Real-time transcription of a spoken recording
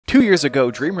2 years ago,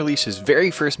 Dream released his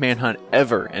very first Manhunt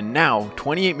ever, and now,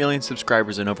 28 million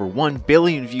subscribers and over 1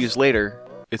 billion views later,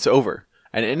 it's over.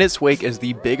 And in its wake is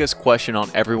the biggest question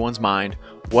on everyone's mind: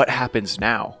 what happens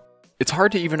now? It's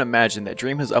hard to even imagine that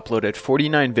Dream has uploaded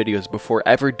 49 videos before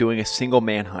ever doing a single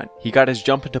manhunt. He got his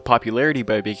jump into popularity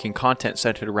by making content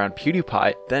centered around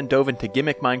PewDiePie, then dove into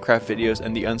gimmick Minecraft videos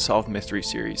and the Unsolved Mystery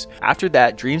series. After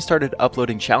that, Dream started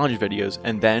uploading challenge videos,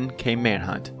 and then came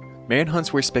Manhunt.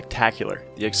 Manhunts were spectacular.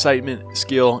 The excitement,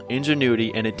 skill,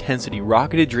 ingenuity, and intensity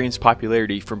rocketed Dream's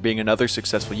popularity from being another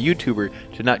successful YouTuber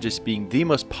to not just being the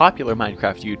most popular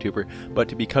Minecraft YouTuber, but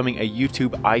to becoming a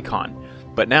YouTube icon.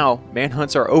 But now,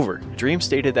 Manhunts are over. Dream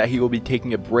stated that he will be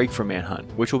taking a break from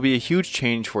Manhunt, which will be a huge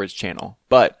change for his channel.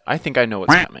 But I think I know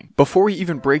what's coming. Before we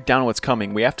even break down what's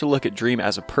coming, we have to look at Dream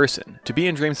as a person. To be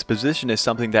in Dream's position is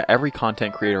something that every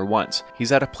content creator wants.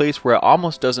 He's at a place where it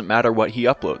almost doesn't matter what he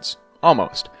uploads.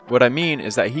 Almost. What I mean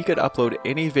is that he could upload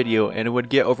any video and it would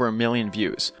get over 1 million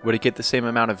views. Would it get the same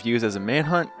amount of views as a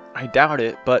Manhunt? I doubt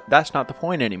it, but that's not the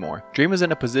point anymore. Dream is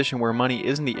in a position where money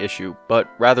isn't the issue, but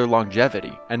rather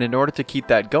longevity. And in order to keep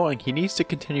that going, he needs to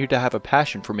continue to have a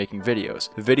passion for making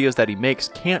videos. The videos that he makes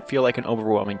can't feel like an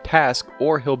overwhelming task,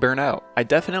 or he'll burn out. I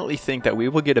definitely think that we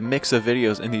will get a mix of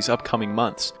videos in these upcoming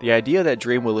months. The idea that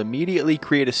Dream will immediately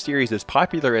create a series as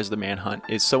popular as the Manhunt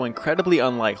is so incredibly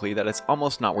unlikely that it's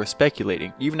almost not worth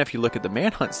speculating. Even if you look at the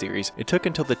Manhunt series, it took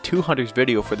until the 200th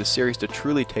video for the series to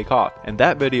truly take off, and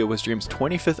that video was Dream's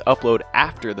 25th upload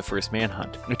after the first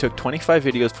Manhunt. It took 25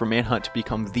 videos for Manhunt to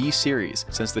become the series.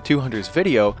 Since the 200th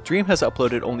video, Dream has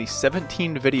uploaded only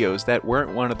 17 videos that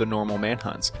weren't one of the normal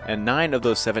Manhunts, and 9 of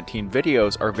those 17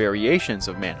 videos are variations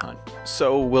of Manhunt.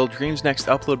 So will Dream's next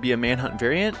upload be a Manhunt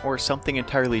variant or something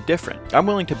entirely different? I'm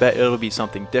willing to bet it'll be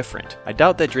something different. I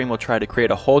doubt that Dream will try to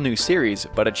create a whole new series,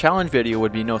 but a challenge video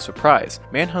would be no surprise.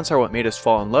 Manhunts are what made us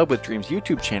fall in love with Dream's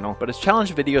YouTube channel, but his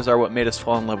challenge videos are what made us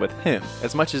fall in love with him.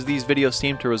 As much as these videos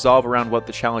seem to resolve around what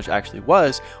the challenge actually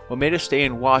was, what made us stay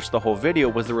and watch the whole video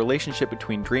was the relationship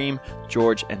between Dream,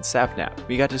 George, and Sapnap.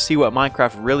 We got to see what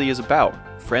Minecraft really is about.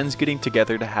 Friends getting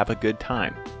together to have a good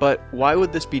time. But why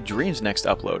would this be Dream's next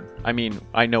upload? I mean,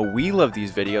 I know we love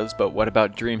these videos, but what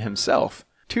about Dream himself?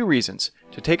 2 reasons.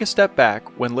 To take a step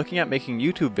back, when looking at making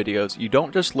YouTube videos, you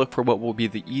don't just look for what will be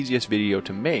the easiest video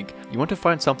to make. You want to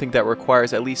find something that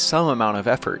requires at least some amount of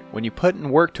effort. When you put in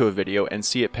work to a video and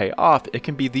see it pay off, it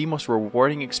can be the most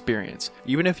rewarding experience.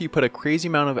 Even if you put a crazy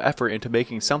amount of effort into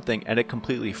making something and it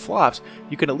completely flops,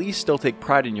 you can at least still take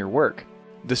pride in your work.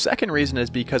 The second reason is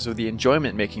because of the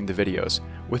enjoyment making the videos.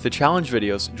 With the challenge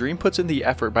videos, Dream puts in the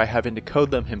effort by having to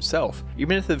code them himself.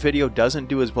 Even if the video doesn't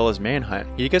do as well as Manhunt,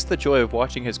 he gets the joy of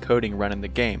watching his coding run in the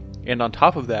game. And on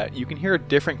top of that, you can hear a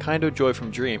different kind of joy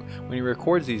from Dream when he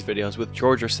records these videos with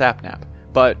George or Sapnap.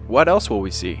 But what else will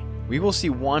we see? We will see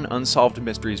one Unsolved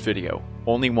Mysteries video.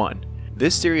 Only one.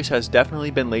 This series has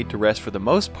definitely been laid to rest for the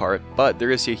most part, but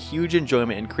there is a huge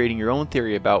enjoyment in creating your own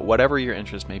theory about whatever your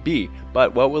interest may be.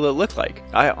 But what will it look like?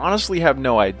 I honestly have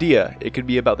no idea. It could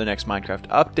be about the next Minecraft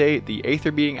update, the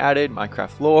Aether being added,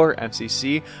 Minecraft lore,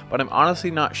 MCC, but I'm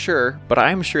honestly not sure, but I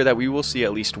am sure that we will see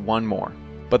at least one more.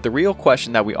 But the real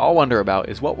question that we all wonder about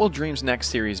is, what will Dream's next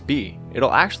series be?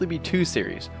 It'll actually be 2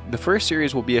 series. The first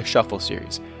series will be a shuffle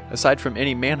series. Aside from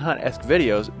any Manhunt-esque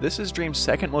videos, this is Dream's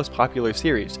second most popular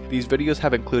series. These videos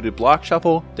have included Block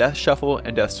Shuffle, Death Shuffle,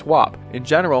 and Death Swap. In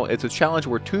general, it's a challenge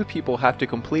where 2 people have to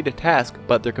complete a task,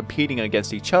 but they're competing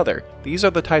against each other. These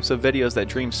are the types of videos that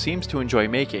Dream seems to enjoy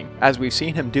making, as we've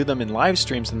seen him do them in live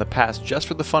streams in the past just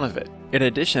for the fun of it. In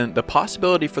addition, the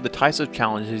possibility for the types of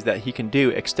challenges that he can do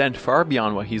extend far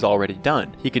beyond what he's already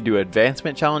done. He can do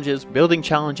advancement challenges, building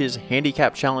challenges,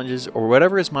 handicap challenges, or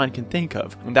whatever his mind can think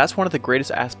of. And that's one of the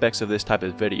greatest aspects of this type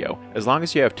of video. As long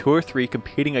as you have 2 or 3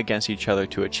 competing against each other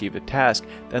to achieve a task,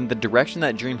 then the direction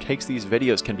that Dream takes these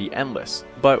videos can be endless.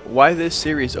 But why this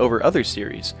series over other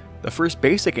series? The first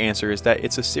basic answer is that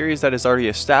it's a series that is already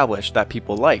established that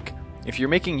people like. If you're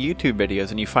making YouTube videos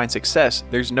and you find success,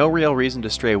 there's no real reason to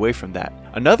stray away from that.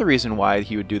 Another reason why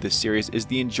he would do this series is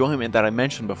the enjoyment that I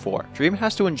mentioned before. Dream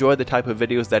has to enjoy the type of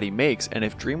videos that he makes, and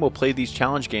if Dream will play these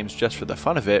challenge games just for the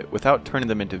fun of it, without turning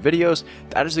them into videos,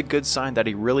 that is a good sign that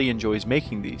he really enjoys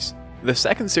making these. The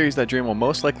second series that Dream will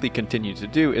most likely continue to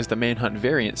do is the Manhunt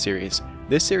variant series.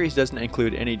 This series doesn't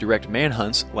include any direct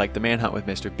manhunts like the manhunt with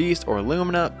Mr. Beast or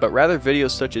Illumina, but rather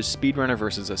videos such as Speedrunner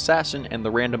vs. Assassin and the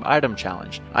Random Item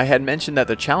Challenge. I had mentioned that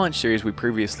the challenge series we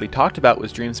previously talked about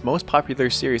was Dream's most popular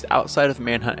series outside of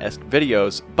Manhunt-esque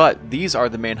videos, but these are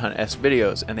the Manhunt-esque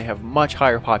videos and they have much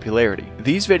higher popularity.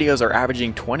 These videos are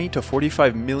averaging 20 to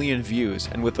 45 million views,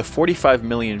 and with the 45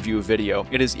 million view video,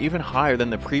 it is even higher than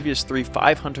the previous 3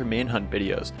 500 Manhunt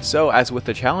videos. So as with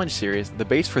the challenge series, the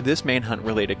base for this Manhunt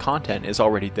related content is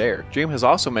already there. Dream has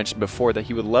also mentioned before that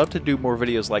he would love to do more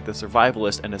videos like the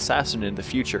Survivalist and Assassin in the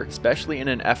future, especially in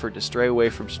an effort to stray away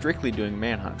from strictly doing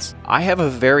manhunts. I have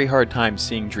a very hard time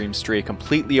seeing Dream stray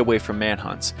completely away from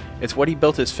manhunts. It's what he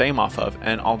built his fame off of,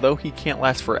 and although he can't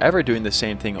last forever doing the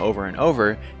same thing over and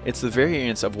over, it's the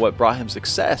variance of what brought him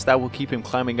success that will keep him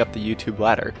climbing up the YouTube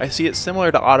ladder. I see it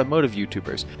similar to automotive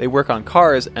YouTubers. They work on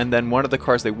cars, and then one of the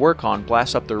cars they work on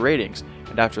blasts up their ratings.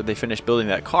 And after they finish building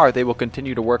that car, they will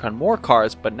continue to work on more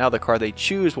cars, but now the car they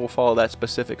choose will follow that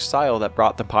specific style that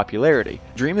brought them popularity.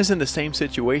 Dream is in the same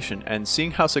situation, and seeing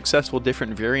how successful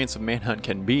different variants of Manhunt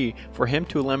can be, for him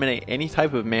to eliminate any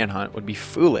type of Manhunt would be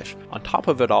foolish. On top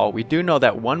of it all, we do know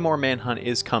that one more Manhunt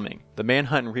is coming, the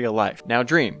Manhunt in real life. Now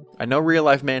Dream, I know real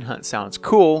life Manhunt sounds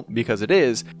cool, because it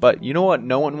is, but you know what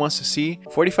no one wants to see?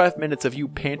 45 minutes of you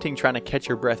panting trying to catch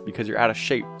your breath because you're out of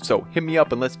shape. So hit me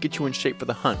up and let's get you in shape for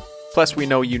the hunt. Plus, we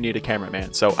know you need a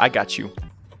cameraman, so I got you.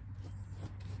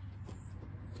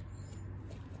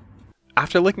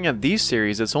 After looking at these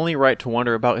series, it's only right to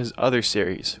wonder about his other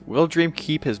series. Will Dream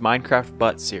keep his Minecraft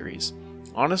Butt series?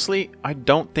 Honestly, I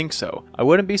don't think so. I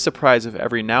wouldn't be surprised if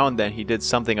every now and then he did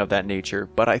something of that nature,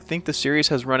 but I think the series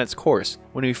has run its course.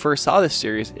 When we first saw this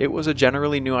series, it was a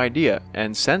generally new idea,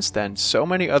 and since then, so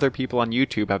many other people on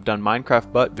YouTube have done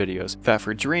Minecraft butt videos that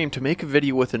for Dream to make a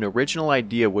video with an original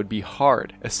idea would be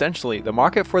hard. Essentially, the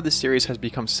market for the series has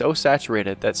become so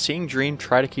saturated that seeing Dream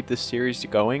try to keep this series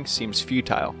going seems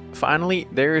futile. Finally,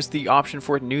 there is the option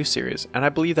for a new series, and I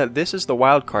believe that this is the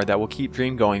wild card that will keep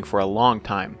Dream going for a long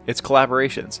time. It's collaboration.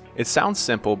 It sounds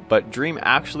simple, but Dream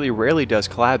actually rarely does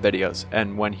collab videos,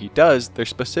 and when he does, they're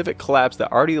specific collabs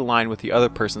that already align with the other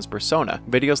person's persona.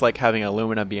 Videos like having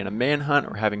Illumina be in a manhunt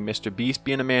or having Mr. Beast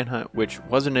be in a manhunt, which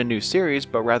wasn't a new series,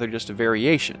 but rather just a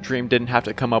variation. Dream didn't have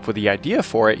to come up with the idea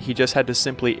for it, he just had to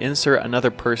simply insert another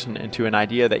person into an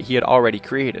idea that he had already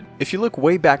created. If you look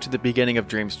way back to the beginning of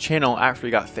Dream's channel after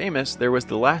he got famous, there was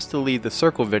the last to leave the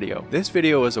circle video. This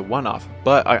video is a one-off,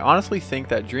 but I honestly think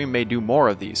that Dream may do more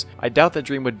of these. I doubt that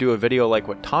Dream would do a video like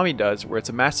what Tommy does, where it's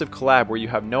a massive collab where you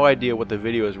have no idea what the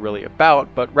video is really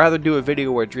about, but rather do a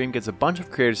video where Dream gets a bunch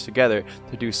of creators together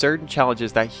to do certain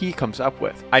challenges that he comes up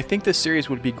with. I think this series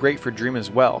would be great for Dream as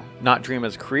well. Not Dream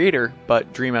as a creator,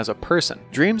 but Dream as a person.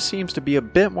 Dream seems to be a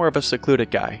bit more of a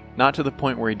secluded guy, not to the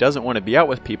point where he doesn't want to be out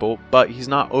with people, but he's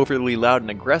not overly loud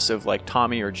and aggressive like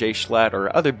Tommy or Jay Schlatt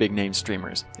or other big name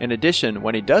streamers. In addition,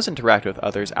 when he does interact with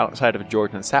others outside of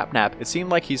George and Sapnap, it seemed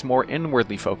like he's more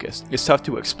inwardly focused. It's tough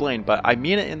to explain, but I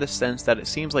mean it in the sense that it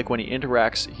seems like when he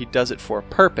interacts, he does it for a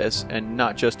purpose and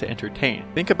not just to entertain.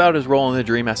 Think about his role in the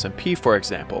Dream SMP, for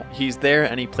example. He's there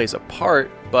and he plays a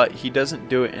part, but he doesn't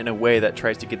do it in a way that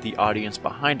tries to get the audience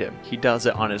behind him. He does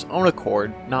it on his own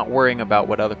accord, not worrying about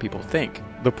what other people think.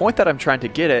 The point that I'm trying to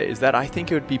get at is that I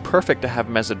think it would be perfect to have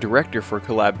him as a director for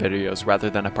collab videos rather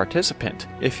than a participant.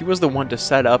 If he was the one to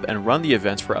set up and run the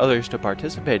events for others to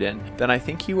participate in, then I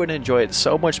think he would enjoy it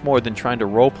so much more than trying to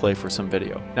roleplay for some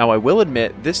video. Now I will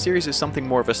admit, this series is something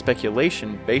more of a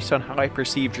speculation based on how I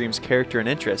perceive Dream's character and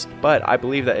interest, but I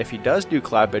believe that if he does do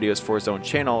collab videos for his own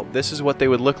channel, this is what they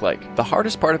would look like. The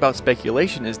hardest part about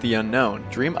speculation is the unknown.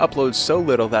 Dream uploads so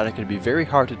little that it can be very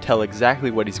hard to tell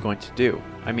exactly what he's going to do.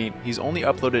 I mean, he's only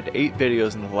uploaded 8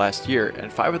 videos in the last year,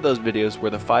 and 5 of those videos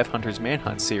were the 500's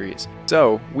Manhunt series.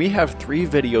 So, we have 3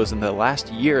 videos in the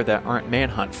last year that aren't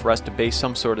Manhunt for us to base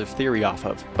some sort of theory off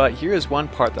of. But here is one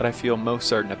part that I feel most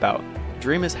certain about.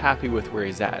 Dream is happy with where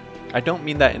he's at. I don't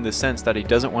mean that in the sense that he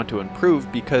doesn't want to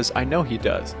improve, because I know he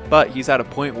does, but he's at a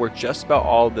point where just about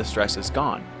all of the stress is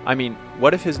gone. I mean,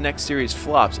 what if his next series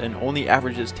flops and only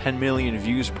averages 10 million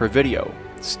views per video?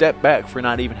 Step back for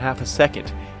not even half a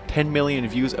second. 10 million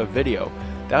views a video.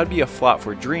 That would be a flop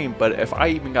for Dream, but if I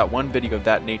even got one video of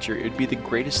that nature, it would be the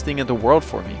greatest thing in the world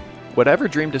for me. Whatever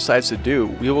Dream decides to do,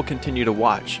 we will continue to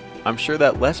watch. I'm sure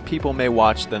that less people may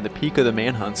watch than the peak of the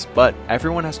manhunts, but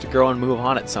everyone has to grow and move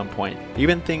on at some point.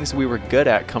 Even things we were good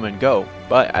at come and go,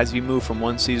 but as we move from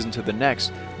one season to the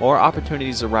next, more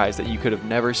opportunities arise that you could have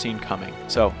never seen coming.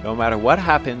 So, no matter what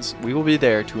happens, we will be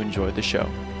there to enjoy the show.